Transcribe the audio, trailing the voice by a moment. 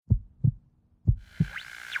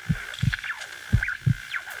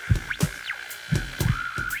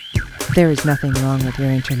There is nothing wrong with your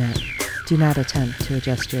internet. Do not attempt to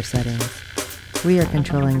adjust your settings. We are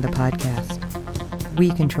controlling the podcast. We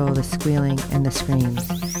control the squealing and the screams.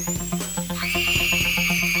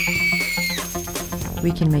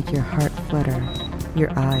 We can make your heart flutter,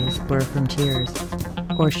 your eyes blur from tears,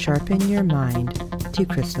 or sharpen your mind to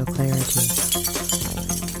crystal clarity.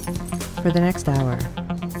 For the next hour,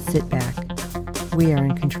 sit back. We are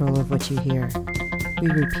in control of what you hear. We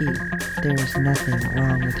repeat, there is nothing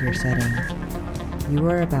wrong with your settings. You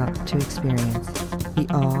are about to experience the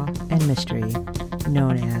awe and mystery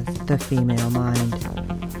known as the female mind.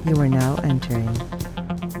 You are now entering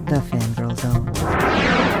the Fangirl Zone.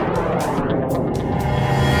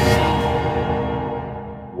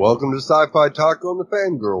 Welcome to Sci-Fi Talk on the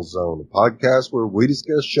Fangirl Zone, a podcast where we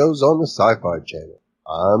discuss shows on the Sci-Fi Channel.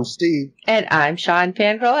 I'm Steve. And I'm Sean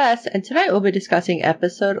Fangirl S. And tonight we'll be discussing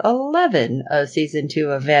episode 11 of season 2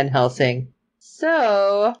 of Van Helsing.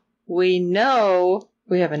 So, we know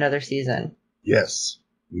we have another season. Yes,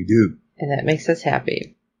 we do. And that makes us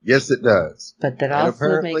happy. Yes, it does. But that and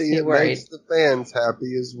also makes me worried. It makes the fans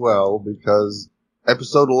happy as well, because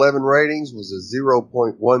episode 11 ratings was a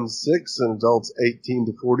 0.16 in adults 18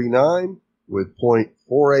 to 49, with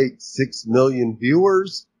 0.486 million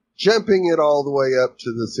viewers, jumping it all the way up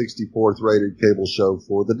to the 64th rated cable show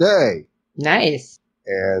for the day. Nice.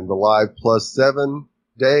 And the live plus 7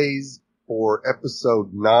 days for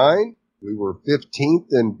episode 9, we were 15th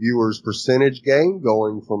in viewers percentage gain,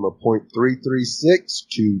 going from a 0.336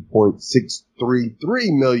 to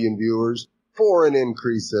 0.633 million viewers for an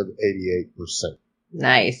increase of 88%.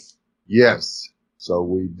 Nice. Yes. So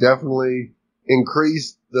we definitely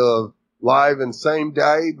increased the live and same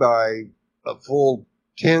day by a full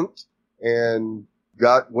tenth and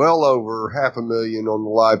got well over 500,000 on the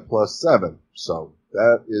live plus 7. So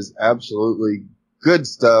that is absolutely good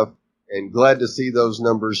stuff, and glad to see those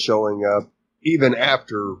numbers showing up even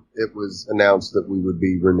after it was announced that we would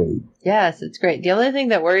be renewed. Yes, it's great. The only thing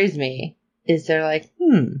that worries me is they're like,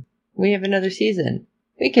 we have another season.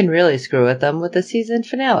 We can really screw with them with the season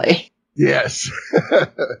finale. Yes. I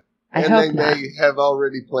and hope they not. may have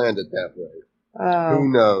already planned it that way. Oh,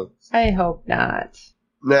 who knows? I hope not.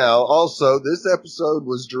 Now, also, this episode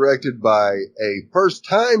was directed by a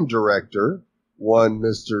first-time director, one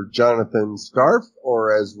Mr. Jonathan Scarf,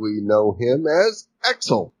 or as we know him as,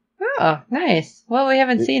 Axel. Oh, nice. Well, we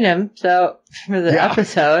haven't seen him, so for the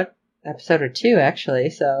episode or 2,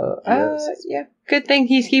 actually. So, yes. Yeah, good thing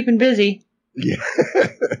he's keeping busy. Yeah.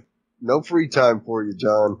 No free time for you,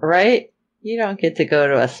 John. Right? You don't get to go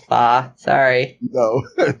to a spa. Sorry. No,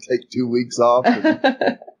 take 2 weeks off.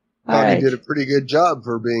 Thought he did a pretty good job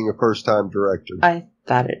for being a first-time director. I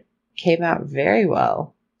thought it came out very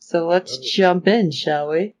well. So let's jump in, shall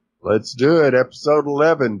we? Let's do it. Episode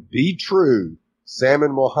 11, Be True. Sam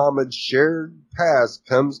and Mohammed's shared past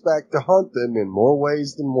comes back to haunt them in more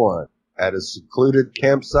ways than one. At a secluded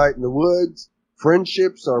campsite in the woods,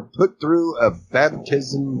 friendships are put through a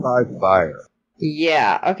baptism by fire.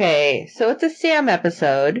 Yeah, okay. So it's a Sam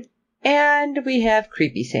episode, and we have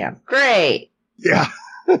Creepy Sam. Great! Yeah.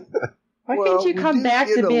 Why can't you come back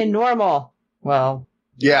to being normal? Well.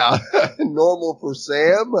 Yeah, normal for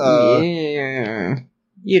Sam. Yeah.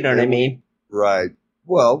 You know what I mean. Right.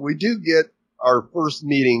 Well, we do get our first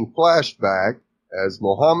meeting flashback as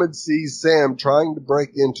Mohammed sees Sam trying to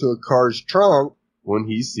break into a car's trunk when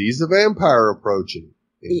he sees a vampire approaching.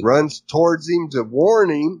 He runs towards him to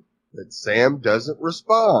warn him that Sam doesn't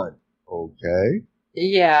respond. Okay.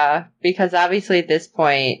 Yeah, because obviously at this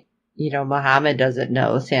point, Mohammed doesn't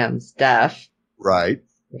know Sam's deaf. Right.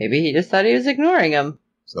 Maybe he just thought he was ignoring him.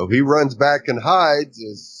 So he runs back and hides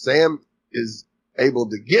as Sam is able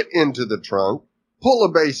to get into the trunk, pull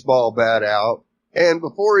a baseball bat out, and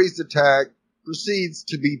before he's attacked, proceeds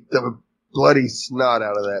to beat the bloody snot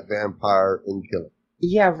out of that vampire and kill him.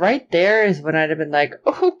 Yeah, right there is when I'd have been like,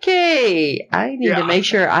 okay, I need to make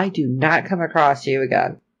sure I do not come across you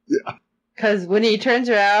again. Yeah. Because when he turns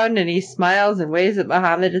around and he smiles and waves at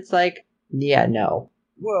Muhammad, it's like, yeah, no.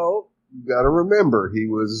 Well, you gotta remember,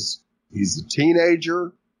 he's a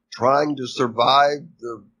teenager trying to survive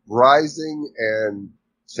the rising, and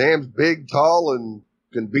Sam's big, tall, and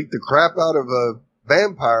can beat the crap out of a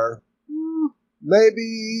vampire.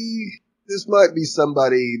 Maybe this might be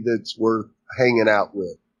somebody that's worth hanging out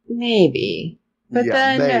with. Maybe. But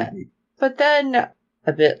then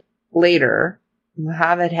a bit later,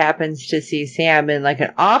 Muhammad happens to see Sam in like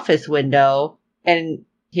an office window, and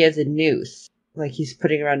he has a noose, like he's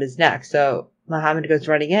putting around his neck. So Muhammad goes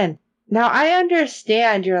running in. Now I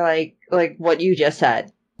understand you're like what you just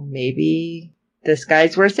said. Maybe this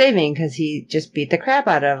guy's worth saving because he just beat the crap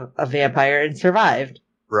out of a vampire and survived.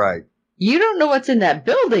 Right. you don't know what's in that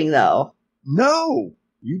building, though. No,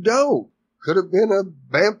 you don't. Could have been a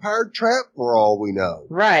vampire trap for all we know.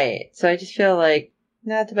 Right. So I just feel like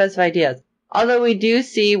not the best of ideas. Although we do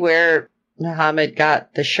see where Muhammad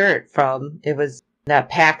got the shirt from. It was that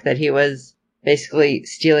pack that he was basically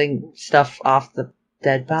stealing stuff off the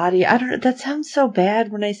dead body. I don't know. That sounds so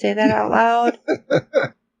bad when I say that out loud.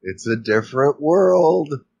 It's a different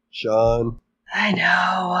world, Sean. I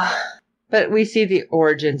know. But we see the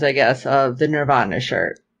origins, I guess, of the Nirvana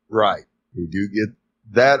shirt. Right. We do get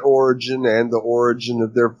that origin and the origin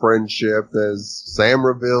of their friendship as Sam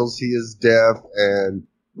reveals he is deaf, and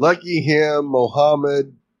lucky him,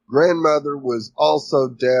 Muhammad's grandmother was also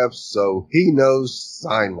deaf, so he knows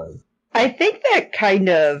sign language. I think that kind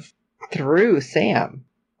of threw Sam.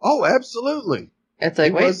 Oh, absolutely. It's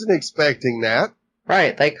like, he wasn't expecting that.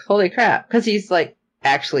 Right, like, holy crap. Because he's, like,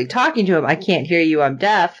 actually talking to him. I can't hear you, I'm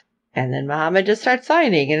deaf. And then Muhammad just starts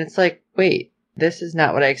signing, and it's like, wait, this is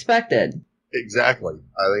not what I expected. Exactly.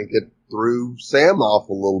 I think it threw Sam off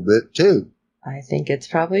a little bit, too. I think it's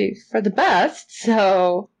probably for the best,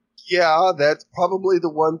 so... Yeah, that's probably the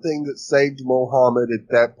one thing that saved Muhammad at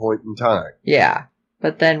that point in time. Yeah.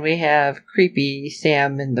 But then we have creepy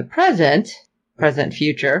Sam in the present,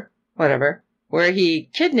 future, whatever, where he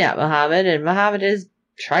kidnapped Muhammad, and Muhammad is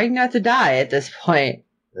trying not to die at this point.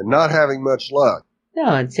 And not having much luck.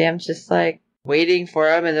 No, and Sam's just like waiting for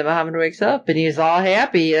him, and then Muhammad wakes up, and he's all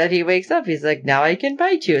happy that he wakes up. He's like, now I can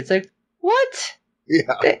bite you. It's like, what?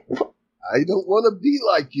 Yeah. I don't want to be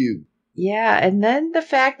like you. Yeah, and then the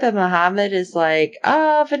fact that Muhammad is like,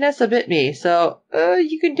 Vanessa bit me, so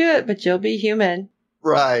you can do it, but you'll be human.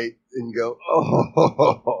 Right. And you go,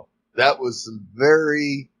 oh, that was some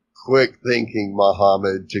very quick thinking,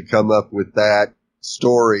 Muhammad, to come up with that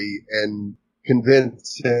story and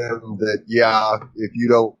convince him that, yeah, if you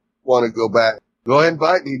don't want to go back, go ahead and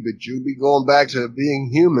bite me, but you'll be going back to being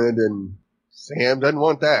human, and Sam doesn't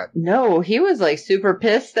want that. No, he was like super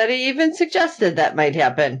pissed that he even suggested that might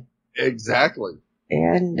happen. Exactly.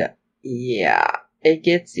 And yeah, it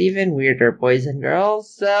gets even weirder, boys and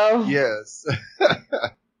girls, so. Yes.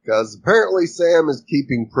 Because apparently Sam is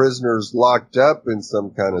keeping prisoners locked up in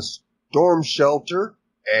some kind of storm shelter,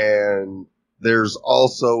 and there's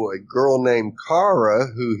also a girl named Kara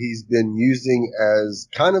who he's been using as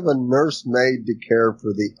kind of a nursemaid to care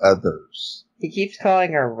for the others. He keeps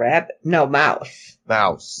calling her rabbit. No, mouse.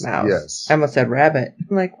 Mouse. Yes. I almost said rabbit.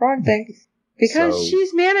 I'm like, wrong thing. Because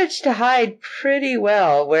she's managed to hide pretty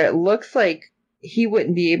well, where it looks like he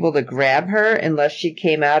wouldn't be able to grab her unless she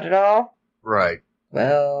came out at all. Right.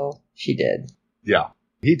 Well, she did. Yeah.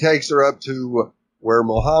 He takes her up to where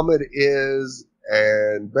Muhammad is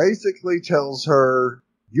and basically tells her,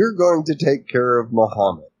 you're going to take care of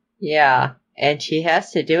Muhammad. Yeah. And she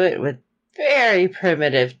has to do it with very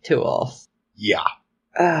primitive tools. Yeah.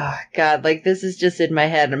 Oh, God. Like, this is just in my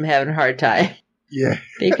head. I'm having a hard time. Yeah.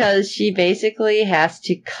 Because she basically has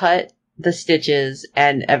to cut the stitches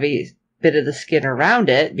and every bit of the skin around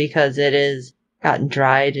it because it is gotten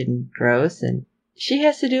dried and gross, and she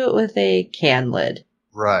has to do it with a can lid.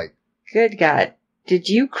 Right. Good God. Did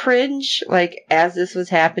you cringe, like, as this was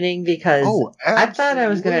happening? Because I thought I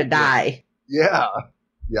was going to die. Yeah.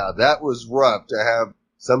 Yeah, that was rough to have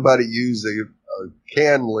somebody use a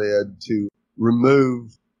can lid to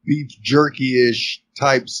remove beef jerky-ish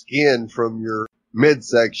type skin from your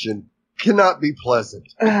midsection. Cannot be pleasant.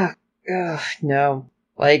 Ugh, no.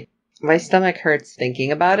 Like, my stomach hurts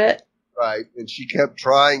thinking about it. Right. And she kept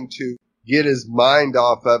trying to get his mind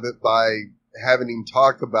off of it by having him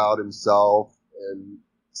talk about himself and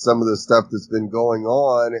some of the stuff that's been going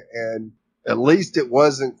on. And at least it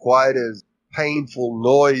wasn't quite as painful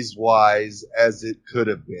noise-wise as it could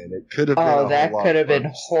have been. It could have been Oh, that could have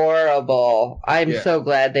been horrible. I'm so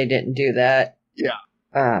glad they didn't do that. Yeah.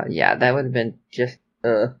 Yeah, that would have been just,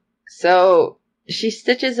 So, she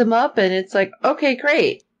stitches him up, and it's like, okay,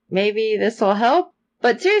 great. Maybe this will help.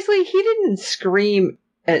 But seriously, he didn't scream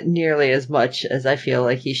at nearly as much as I feel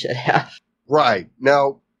like he should have. Right.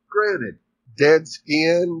 Now, granted, dead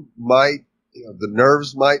skin might, the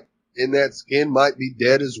nerves in that skin might be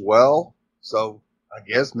dead as well. So, I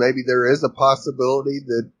guess maybe there is a possibility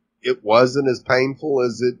that it wasn't as painful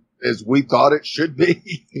as we thought it should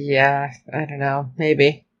be. Yeah, I don't know.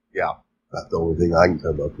 Maybe. Yeah, that's the only thing I can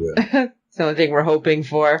come up with. It's the only thing we're hoping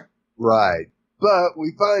for. Right. But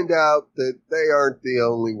we find out that they aren't the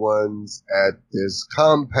only ones at this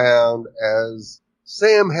compound, as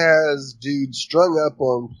Sam has dudes strung up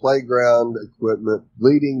on playground equipment,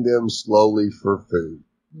 leading them slowly for food.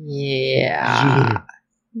 Yeah.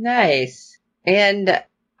 Nice. And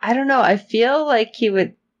I don't know, I feel like he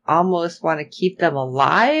would almost want to keep them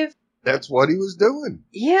alive, that's what he was doing.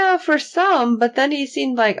 Yeah, for some, but then he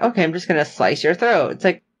seemed like, okay, I'm just going to slice your throat. It's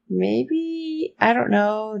like, maybe, I don't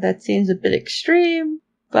know, that seems a bit extreme,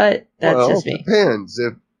 but that's just me. It depends.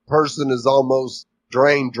 If a person is almost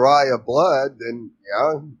drained dry of blood, then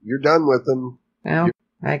yeah, you're done with them. Well,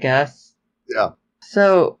 I guess. Yeah.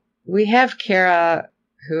 So we have Kara,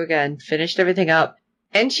 who again finished everything up,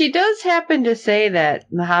 and she does happen to say that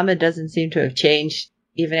Muhammad doesn't seem to have changed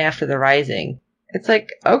even after the Rising. It's like,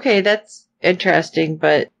 okay, that's interesting,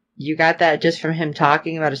 but you got that just from him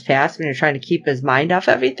talking about his past when you're trying to keep his mind off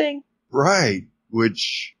everything? Right.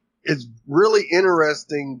 Which is really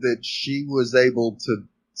interesting that she was able to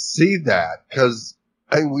see that, because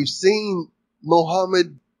we've seen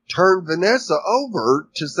Muhammad turn Vanessa over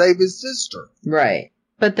to save his sister. Right.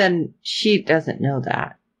 But then she doesn't know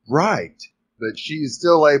that. Right. But she is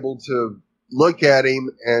still able to look at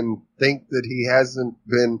him and think that he hasn't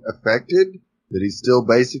been affected, that he's still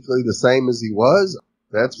basically the same as he was.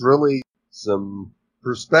 That's really some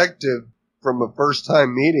perspective from a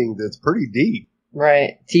first-time meeting that's pretty deep.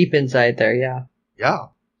 Right. Deep inside there, yeah. Yeah.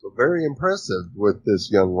 So very impressive with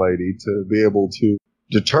this young lady to be able to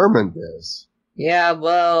determine this. Yeah,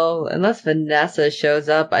 well, unless Vanessa shows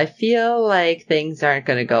up, I feel like things aren't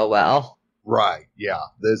going to go well. Right, yeah.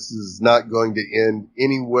 This is not going to end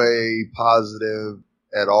any way positive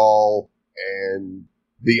at all. And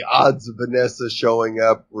the odds of Vanessa showing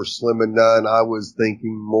up were slim and none. I was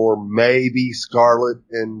thinking more maybe Scarlett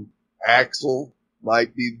and Axel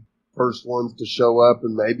might be first ones to show up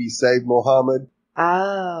and maybe save Muhammad.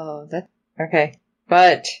 Oh, that's okay.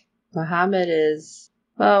 But Muhammad is,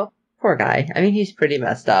 well, poor guy. I mean, he's pretty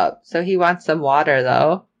messed up. So he wants some water,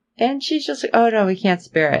 though. And she's just like, oh, no, we can't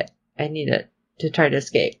spare it. I need it to try to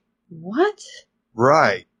escape. What?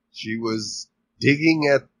 Right. She was digging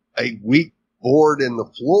at a weak board in the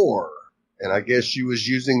floor. And I guess she was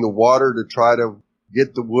using the water to try to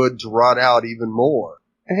get the wood to rot out even more.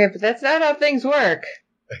 Okay, but that's not how things work.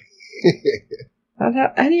 Not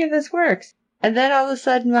how any of this works. And then all of a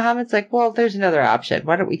sudden, Muhammad's like, well, there's another option.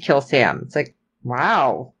 Why don't we kill Sam? It's like,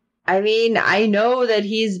 wow. I mean, I know that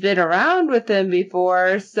he's been around with him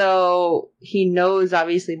before, so he knows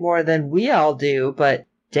obviously more than we all do, but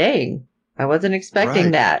dang, I wasn't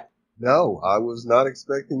expecting that. No, I was not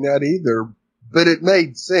expecting that either. But it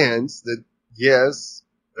made sense that, yes,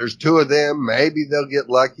 there's two of them. Maybe they'll get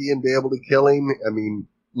lucky and be able to kill him. I mean,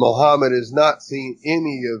 Muhammad has not seen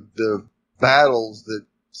any of the battles that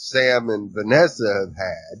Sam and Vanessa have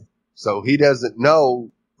had, so he doesn't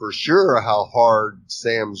know for sure how hard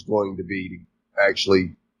Sam's going to be to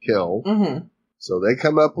actually kill. Mm-hmm. So they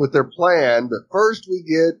come up with their plan, but first we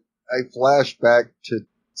get a flashback to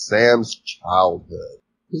Sam's childhood.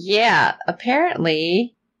 Yeah,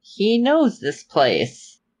 apparently he knows this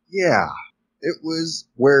place. Yeah, it was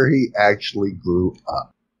where he actually grew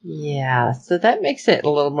up. Yeah, so that makes it a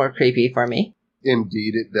little more creepy for me.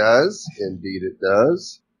 Indeed it does. Indeed it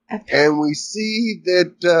does. And we see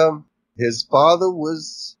that his father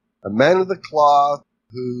was a man of the cloth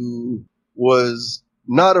who was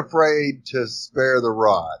not afraid to spare the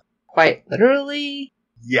rod. Quite literally?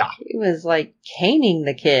 Yeah. He was like caning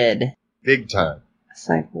the kid. Big time. It's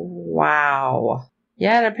like, wow.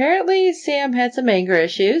 Yeah, and apparently Sam had some anger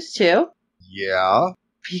issues too. Yeah.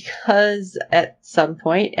 Because at some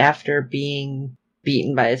point after being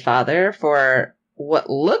beaten by his father for what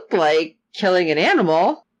looked like killing an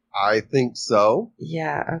animal. I think so.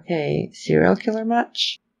 Yeah, okay. Serial killer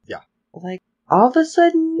much? Yeah. Like, all of a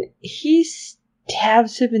sudden, he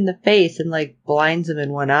stabs him in the face and, like, blinds him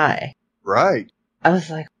in one eye. Right. I was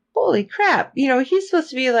like, holy crap. You know, he's supposed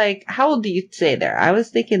to be, like, how old do you say there? I was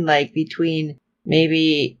thinking, like, between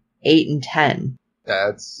maybe 8 and 10.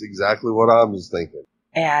 That's exactly what I was thinking.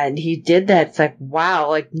 And he did that. It's like, wow,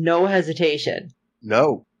 like, no hesitation.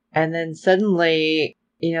 No. And then suddenly,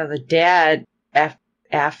 you know, the dad,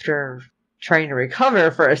 after trying to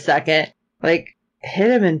recover for a second, like,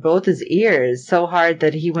 hit him in both his ears so hard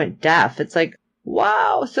that he went deaf. It's like,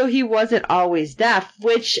 wow, so he wasn't always deaf,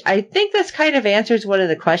 which I think this kind of answers one of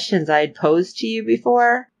the questions I had posed to you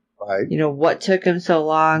before. Right. You know, what took him so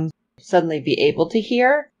long to suddenly be able to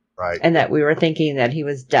hear? Right. And that we were thinking that he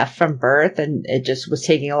was deaf from birth and it just was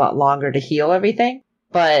taking a lot longer to heal everything.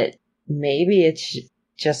 But maybe it's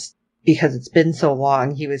just because it's been so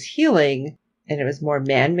long he was healing and it was more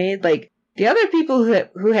man-made. Like, the other people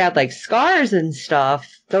who had, like, scars and stuff,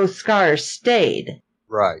 those scars stayed.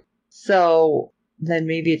 Right. So then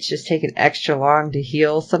maybe it's just taken extra long to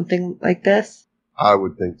heal something like this. I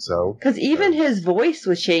would think so. Because even his voice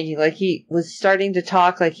was changing. Like, he was starting to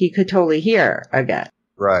talk like he could totally hear again.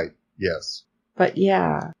 Right. Yes. But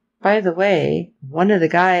yeah, by the way, one of the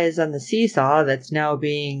guys on the seesaw that's now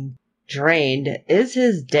being drained is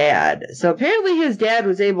his dad. So apparently his dad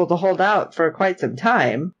was able to hold out for quite some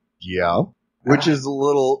time. Yeah. Which is a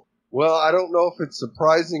little, well, I don't know if it's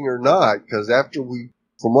surprising or not, because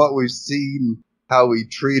from what we've seen, how he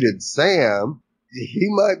treated Sam, he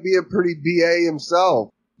might be a pretty BA himself.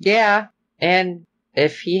 Yeah. And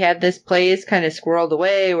if he had this place kind of squirreled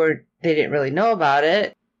away where they didn't really know about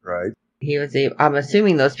it. Right. I'm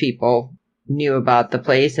assuming those people knew about the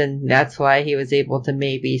place, and that's why he was able to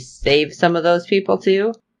maybe save some of those people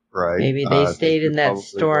too. Right. Maybe they stayed in that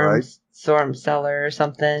storm cellar or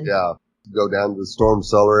something. Yeah. Go down to the storm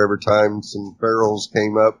cellar every time some ferals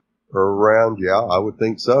came up or around. Yeah, I would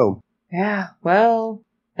think so. Yeah. Well,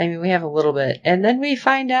 I mean, we have a little bit. And then we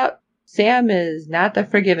find out Sam is not the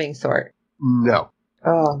forgiving sort. No.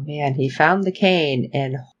 Oh man, he found the cane,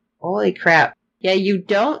 and holy crap. Yeah, you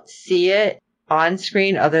don't see it on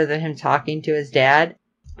screen other than him talking to his dad,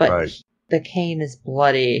 but the cane is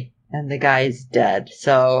bloody and the guy's dead.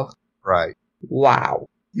 So, wow.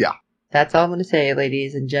 Yeah. That's all I'm going to say,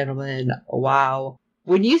 ladies and gentlemen. Wow.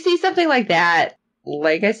 When you see something like that,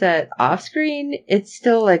 like I said, off screen, it's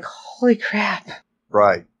still like, holy crap.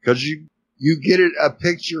 Right. Because you get a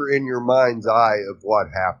picture in your mind's eye of what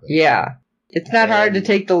happened. Yeah. It's not hard to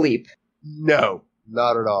take the leap. No,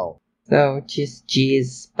 not at all. So, just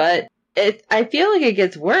geez. But I feel like it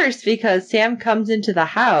gets worse because Sam comes into the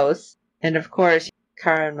house, and of course,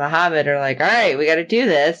 Kara and Muhammad are like, all right, we got to do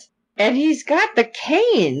this. And he's got the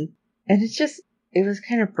cane. And it was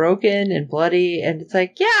kind of broken and bloody. And it's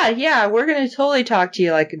like, yeah, we're going to totally talk to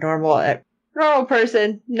you like a normal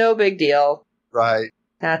person. No big deal. Right.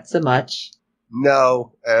 Not so much.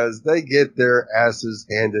 No, as they get their asses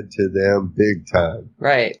handed to them big time.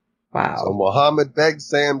 Right. Wow. So Muhammad begs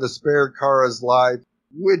Sam to spare Kara's life,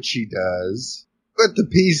 which he does. But the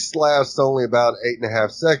peace lasts only about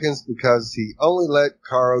 8.5 seconds because he only let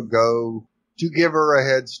Kara go to give her a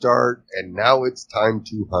head start, and now it's time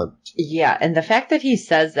to hunt. Yeah, and the fact that he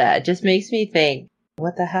says that just makes me think,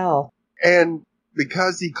 what the hell? And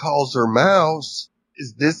because he calls her Mouse,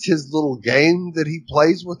 is this his little game that he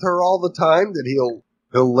plays with her all the time? That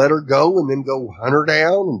he'll let her go and then go hunt her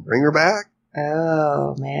down and bring her back?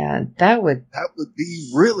 Oh, man. That would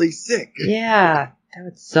be really sick. Yeah, that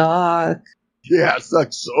would suck. Yeah, it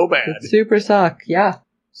sucks so bad. It'd super suck, yeah.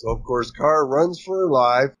 So, of course, Kara runs for her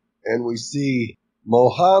life, and we see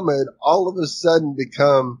Muhammad all of a sudden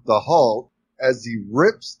become the Hulk as he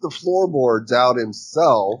rips the floorboards out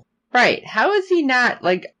himself. Right. How is he not,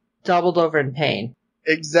 doubled over in pain?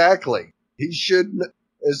 Exactly. He shouldn't.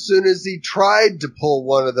 As soon as he tried to pull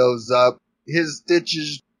one of those up, his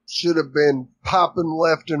stitches should have been popping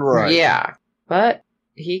left and right. Yeah. But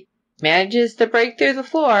he manages to break through the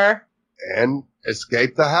floor. And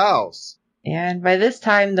escape the house. And by this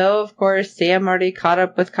time, though, of course, Sam already caught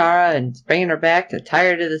up with Kara and is bringing her back to tie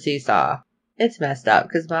her to the seesaw. It's messed up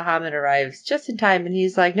because Muhammad arrives just in time and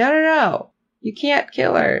he's like, no, you can't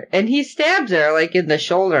kill her. And he stabs her, in the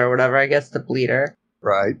shoulder or whatever, I guess, to bleed her.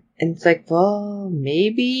 Right. And it's like, well,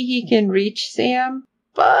 maybe he can reach Sam,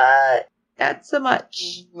 but not so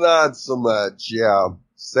much. Not so much, yeah.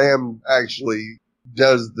 Sam actually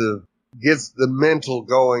gets the mental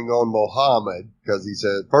going on Muhammad, because he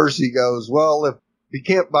said, first he goes, well, if he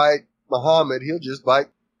can't bite Muhammad, he'll just bite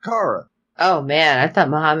Kara. Oh man, I thought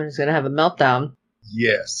Muhammad was going to have a meltdown.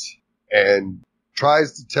 Yes. And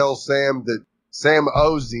tries to tell Sam that Sam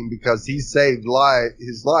owes him because he saved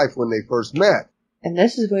his life when they first met. And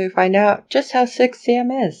this is where we find out just how sick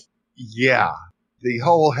Sam is. Yeah. The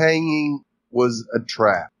whole hanging was a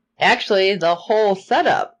trap. Actually, the whole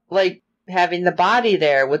setup, having the body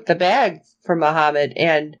there with the bags for Muhammad,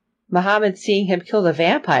 and Muhammad seeing him kill the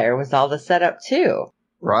vampire was all the setup too.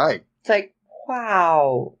 Right. It's like,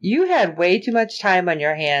 wow, you had way too much time on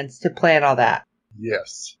your hands to plan all that.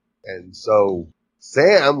 Yes. And so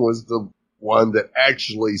Sam was the one that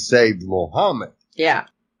actually saved Muhammad. Yeah.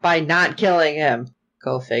 By not killing him.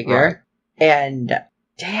 Go figure. Right. And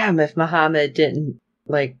damn if Muhammad didn't,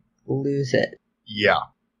 lose it. Yeah.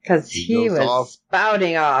 Because he was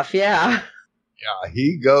spouting off, yeah. Yeah,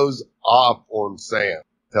 he goes off on Sam,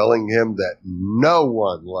 telling him that no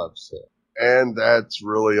one loves him. And that's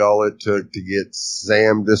really all it took to get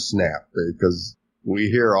Sam to snap, because we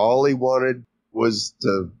hear all he wanted was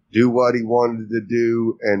to do what he wanted to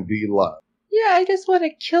do and be loved. Yeah, I just want to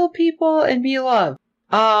kill people and be loved.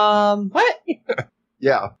 What?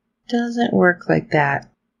 Yeah. Doesn't work like that.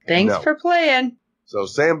 Thanks for playing. So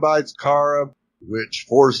Sam bites Kara, which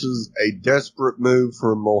forces a desperate move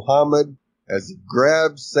from Muhammad, as he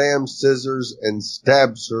grabs Sam's scissors and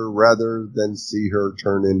stabs her rather than see her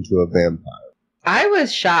turn into a vampire. I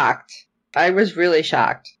was shocked. I was really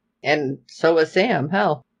shocked. And so was Sam,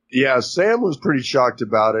 hell. Yeah, Sam was pretty shocked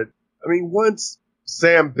about it. I mean, once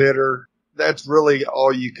Sam bit her, that's really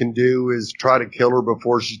all you can do is try to kill her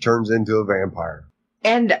before she turns into a vampire.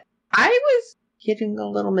 And I was getting a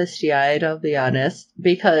little misty-eyed, I'll be honest,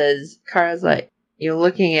 because Kara's like,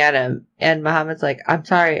 looking at him, and Muhammad's like, I'm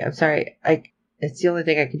sorry. It's the only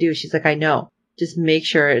thing I can do. She's like, I know. Just make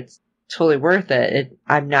sure it's totally worth it.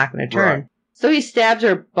 I'm not going to turn. Right. So he stabs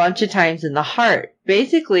her a bunch of times in the heart,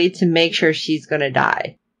 basically to make sure she's going to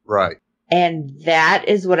die. Right. And that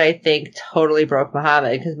is what I think totally broke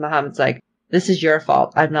Muhammad, because Muhammad's like, this is your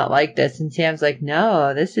fault. I'm not like this. And Sam's like,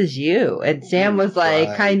 no, this is you. And Sam was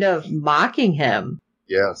like kind of mocking him.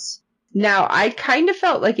 Yes. Now, I kind of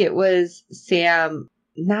felt like it was Sam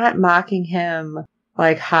not mocking him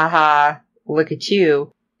like, haha, look at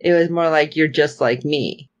you. It was more like, you're just like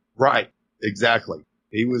me. Right. Exactly.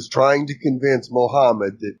 He was trying to convince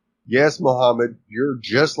Muhammad that, yes, Muhammad, you're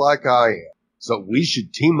just like I am. So we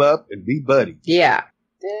should team up and be buddies. Yeah.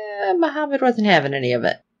 Muhammad wasn't having any of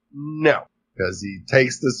it. No. Because he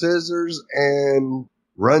takes the scissors and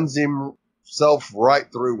runs himself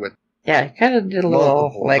right through with. Yeah, he kind of did a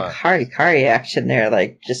little, like, Hari action there,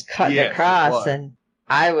 like, just cutting across, and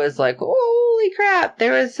I was like, holy crap,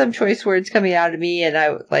 there was some choice words coming out of me, and I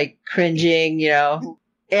was, like, cringing,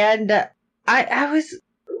 and I was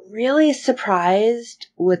really surprised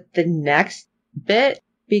with the next bit,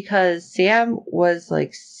 because Sam was,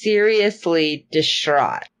 like, seriously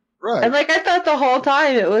distraught. Right. And, like, I thought the whole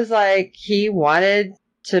time it was like he wanted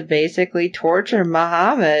to basically torture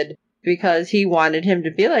Muhammad, because he wanted him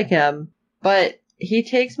to be like him. But he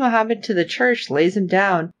takes Muhammad to the church, lays him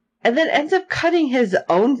down, and then ends up cutting his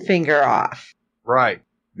own finger off. Right.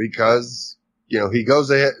 Because, he goes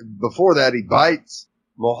ahead. Before that, he bites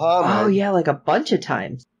Muhammad. Oh, yeah, like a bunch of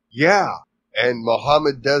times. Yeah. And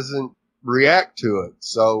Muhammad doesn't react to it.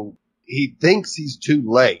 So he thinks he's too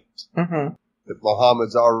late. Mm-hmm. That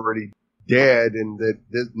Muhammad's already dead and that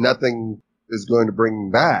nothing is going to bring him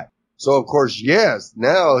back. So, of course, yes,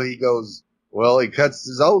 now he goes, he cuts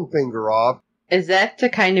his own finger off. Is that to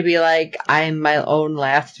kind of be like, I'm my own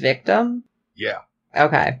last victim? Yeah.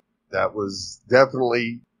 Okay. That was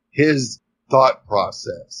definitely his thought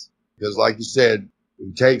process. Because like you said,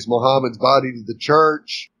 he takes Muhammad's body to the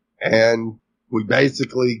church, and we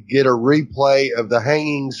basically get a replay of the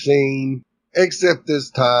hanging scene, except this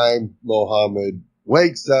time Muhammad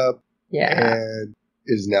wakes up and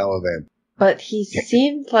is now a vampire. But he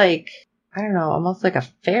seemed like, I don't know, almost like a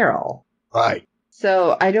feral. Right.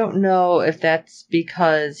 So I don't know if that's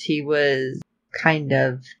because he was kind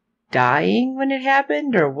of dying when it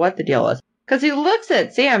happened or what the deal was. Because he looks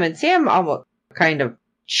at Sam and Sam almost kind of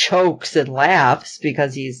chokes and laughs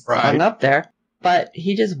because he's hung up there. But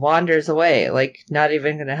he just wanders away, like not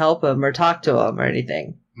even going to help him or talk to him or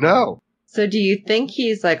anything. No. So do you think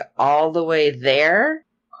he's like all the way there?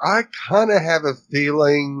 I kind of have a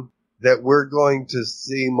feeling that we're going to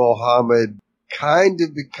see Muhammad kind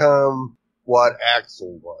of become what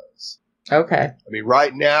Axel was. Okay. I mean,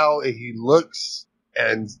 right now he looks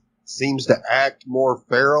and seems to act more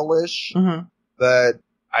feralish, but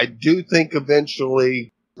I do think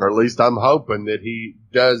eventually, or at least I'm hoping that he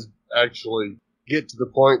does actually get to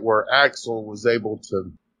the point where Axel was able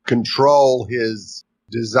to control his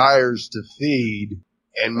desires to feed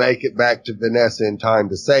and make it back to Vanessa in time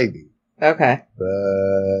to save him. Okay.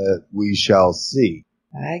 But we shall see.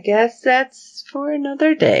 I guess that's for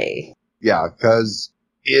another day. Yeah, because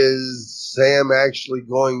is Sam actually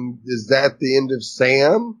is that the end of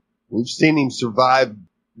Sam? We've seen him survive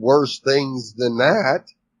worse things than that.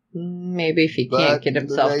 Maybe if he can't get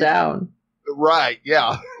himself down. Right,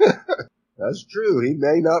 yeah. That's true. He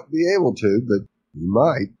may not be able to, but he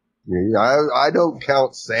might. I don't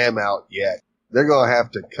count Sam out yet. They're going to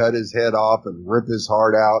have to cut his head off and rip his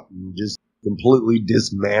heart out and just completely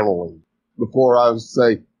dismantle him before I would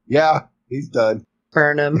say, yeah, he's done.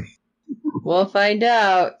 Burn him. We'll find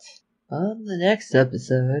out on the next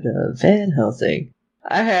episode of Van Helsing.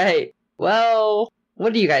 All right. Well,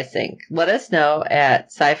 what do you guys think? Let us know at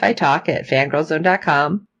sci-fi talk at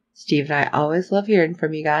fangirlzone.com. Steve and I always love hearing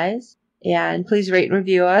from you guys. And please rate and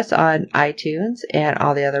review us on iTunes and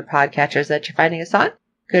all the other podcatchers that you're finding us on.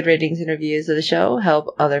 Good ratings and reviews of the show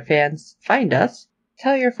help other fans find us.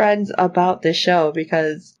 Tell your friends about this show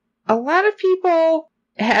because a lot of people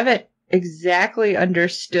haven't exactly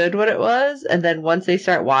understood what it was. And then once they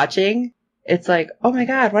start watching, it's like, oh my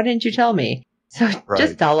God, why didn't you tell me? So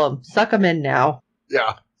just tell them. Suck them in now.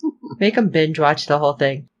 Yeah. Make them binge watch the whole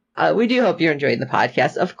thing. We do hope you're enjoying the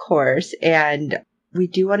podcast, of course. And we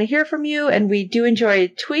do want to hear from you. And we do enjoy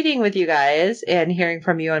tweeting with you guys and hearing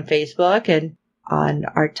from you on Facebook and on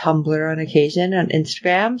our Tumblr on occasion, on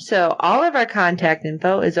Instagram. So all of our contact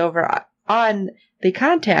info is over on the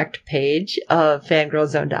contact page of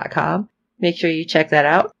fangirlzone.com. Make sure you check that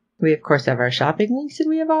out. We, of course, have our shopping links, and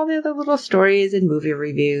we have all the other little stories and movie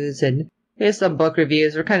reviews, and we have some book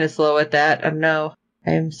reviews. We're kind of slow at that. I know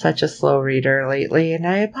I am such a slow reader lately, and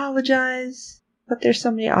I apologize. But there's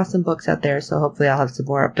so many awesome books out there, so hopefully I'll have some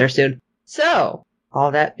more up there soon. So,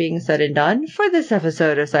 all that being said and done, for this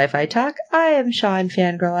episode of Sci-Fi Talk, I am Sean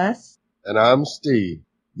Fangirl S. And I'm Steve.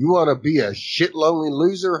 You want to be a shit lonely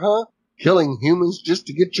loser, huh? Killing humans just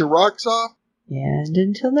to get your rocks off? And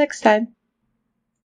until next time.